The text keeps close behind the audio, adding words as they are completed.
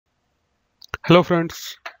Hello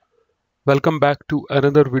friends, welcome back to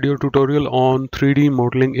another video tutorial on 3D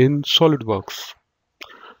modeling in SolidWorks.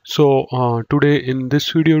 Today in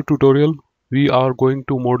this video tutorial we are going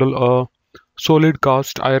to model a solid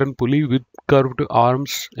cast iron pulley with curved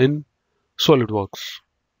arms in SolidWorks.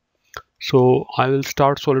 So I will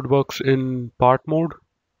start SolidWorks in part mode.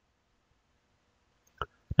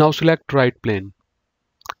 Now select right plane,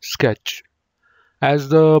 sketch. As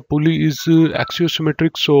the pulley is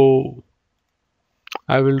axisymmetric, so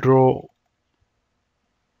I will draw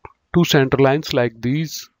two center lines like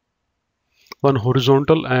these, one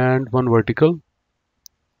horizontal and one vertical.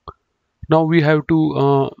 Now we have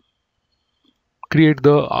to create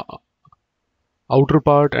the outer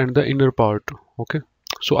part and the inner part. Okay,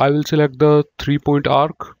 so I will select the 3-point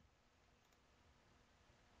arc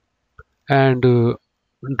and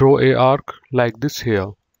draw a arc like this here,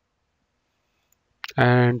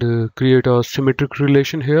 and create a symmetric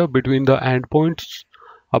relation here between the endpoints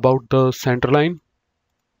about the center line.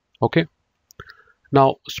 Okay,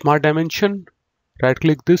 now smart dimension, right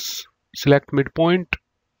click this, select midpoint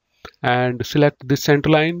and select this center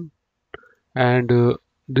line, and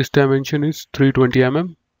this dimension is 320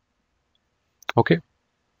 mm. Okay,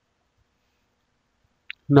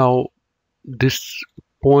 now this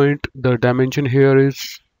point, the dimension here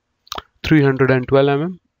is 312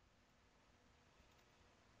 mm.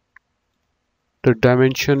 The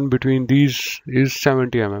dimension between these is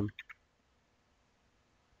 70 mm.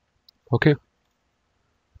 Okay,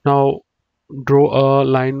 now draw a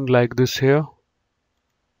line like this here.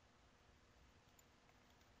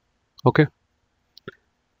 Okay,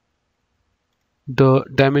 the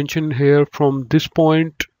dimension here from this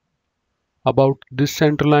point about this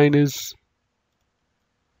center line is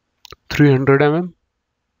 300 mm.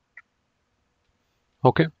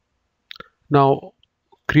 Okay, now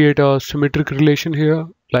create a symmetric relation here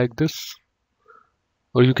like this,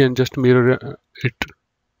 or you can just mirror it.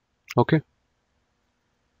 Okay,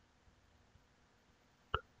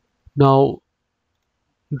 now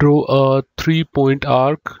draw a 3-point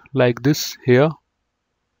arc like this here.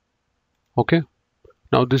 Okay,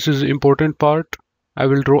 now this is important part. I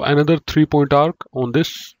will draw another 3-point arc on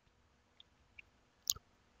this.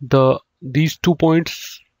 These 2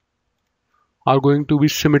 points are going to be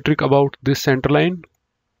symmetric about this center line.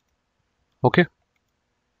 Okay,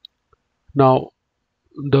 now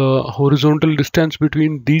the horizontal distance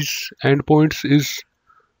between these endpoints is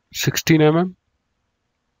 16 mm.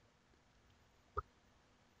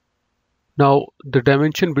 Now the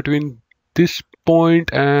dimension between this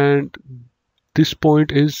point and this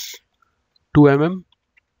point is 2 mm.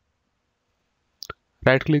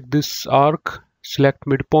 Right click this arc, select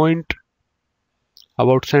midpoint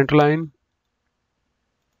about center line,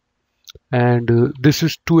 and this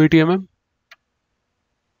is 280 mm.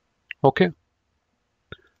 Okay,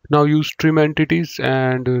 now use trim entities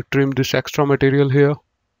and trim this extra material here.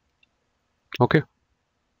 Okay,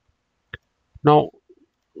 now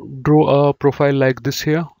draw a profile like this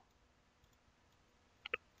here,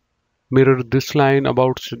 mirror this line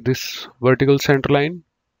about this vertical center line.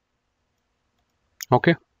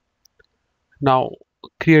 Okay, now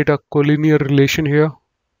create a collinear relation here.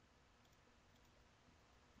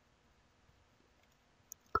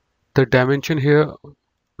 The dimension here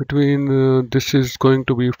between this is going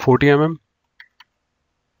to be 40 mm.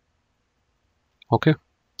 Okay,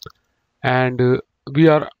 and we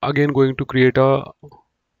are again going to create a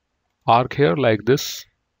arc here like this.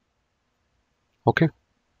 Okay,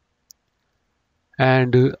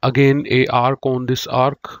 and again a arc on this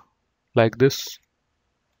arc like this.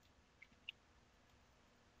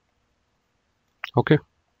 Okay,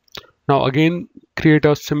 now again create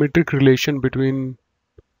a symmetric relation between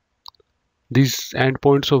these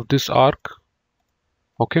endpoints of this arc.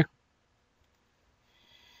 Okay,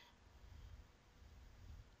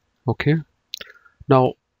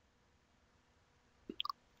 now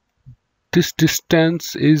this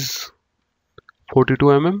distance is 42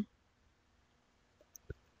 mm.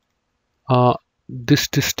 This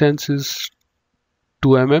distance is 2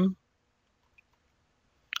 mm,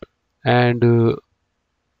 and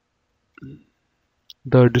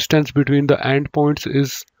the distance between the endpoints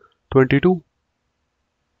is 22.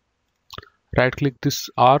 Right click this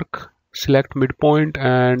arc, select midpoint,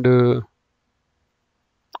 and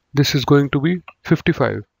this is going to be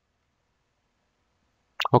 55.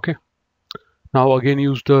 Okay, now again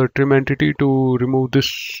use the trim entity to remove this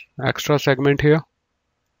extra segment here.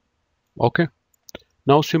 Okay,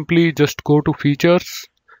 now simply just go to features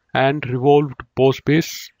and revolved boss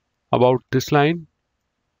base about this line.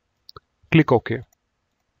 Click OK.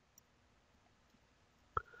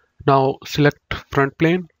 Now select front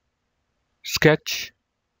plane, sketch,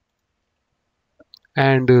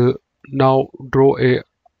 and now draw a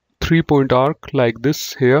 3-point arc like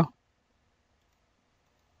this here.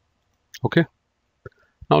 Okay,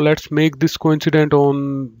 now let's make this coincident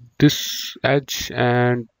on this edge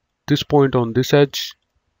and this point on this edge.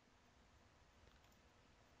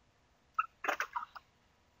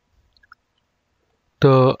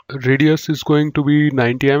 The radius is going to be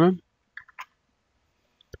 90 mm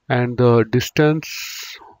and the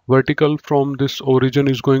distance vertical from this origin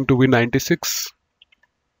is going to be 96,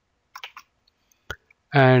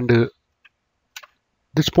 and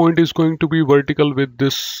this point is going to be vertical with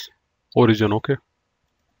this origin. Okay,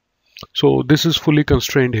 so this is fully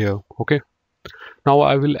constrained here. Okay, now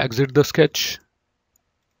I will exit the sketch,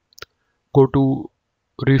 go to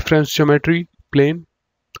reference geometry plane,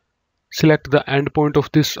 select the endpoint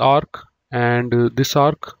of this arc and this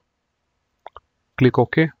arc, click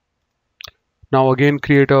OK. Now again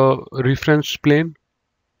create a reference plane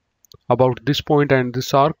about this point and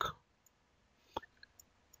this arc.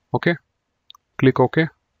 Okay, click OK.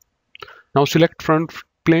 Now select front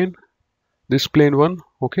plane, this plane 1,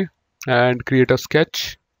 okay, and create a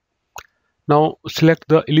sketch. Now select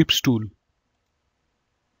the ellipse tool,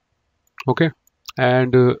 okay,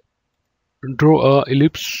 and draw a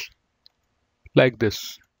ellipse like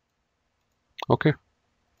this. Okay,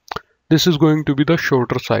 this is going to be the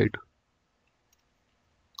shorter side.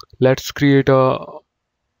 Let's create a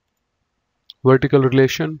horizontal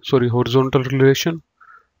relation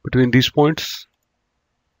between these points,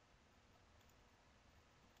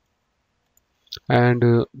 and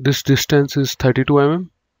this distance is 32 mm,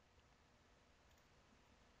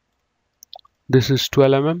 this is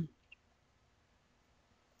 12 mm.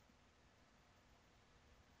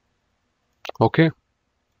 Okay,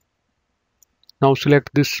 now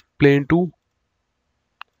select this plane 2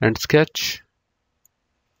 and sketch.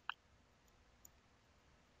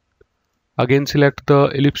 Again select the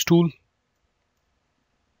ellipse tool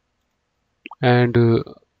and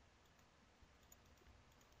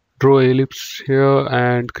draw an ellipse here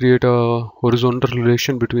and create a horizontal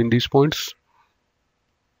relation between these points.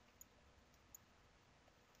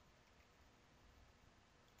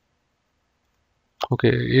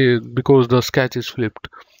 Okay, because the sketch is flipped,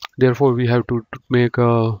 therefore we have to make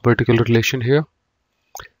a vertical relation here.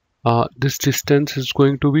 This distance is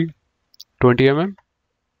going to be 20 mm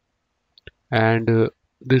and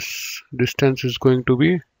this distance is going to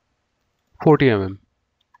be 40 mm.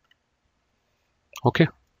 Okay,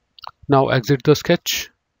 now exit the sketch.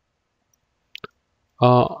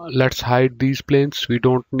 Let's hide these planes, we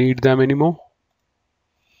don't need them anymore.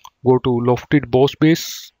 Go to lofted boss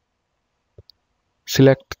base,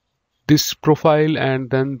 select this profile and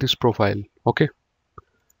then this profile. Okay,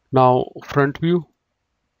 now front view,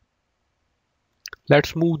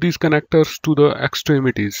 let's move these connectors to the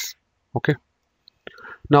extremities. Okay,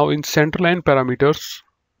 now in centerline parameters,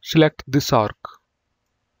 select this arc,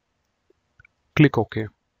 click OK.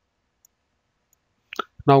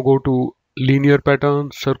 Now go to linear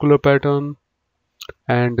pattern, circular pattern,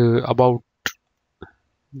 and about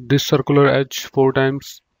this circular edge 4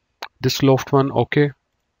 times, this loft one. Okay,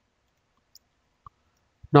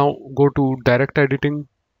 now go to direct editing,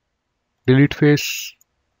 delete face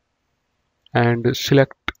and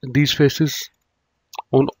select these faces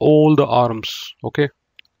on all the arms. Okay,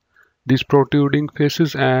 these protruding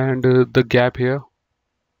faces and the gap here.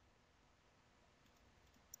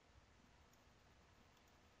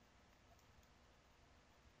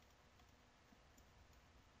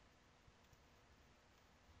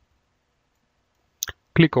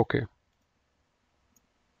 Click OK.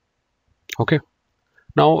 Okay,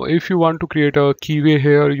 now if you want to create a keyway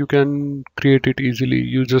here, you can create it easily.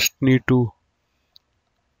 You just need to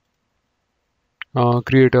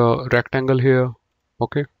create a rectangle here.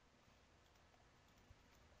 Okay,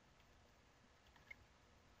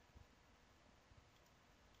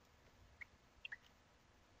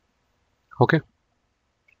 okay,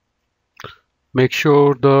 make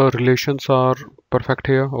sure the relations are perfect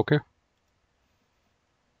here. Okay,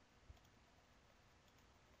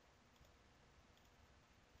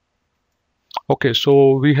 okay,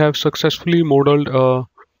 so we have successfully modeled a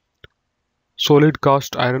solid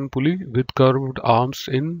cast iron pulley with curved arms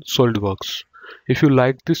in SolidWorks. If you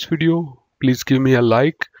liked this video, please give me a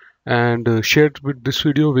like and share this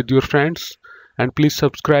video with your friends, and please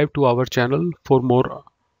subscribe to our channel for more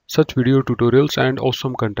such video tutorials and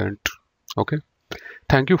awesome content. Okay,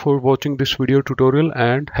 thank you for watching this video tutorial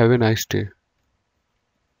and have a nice day.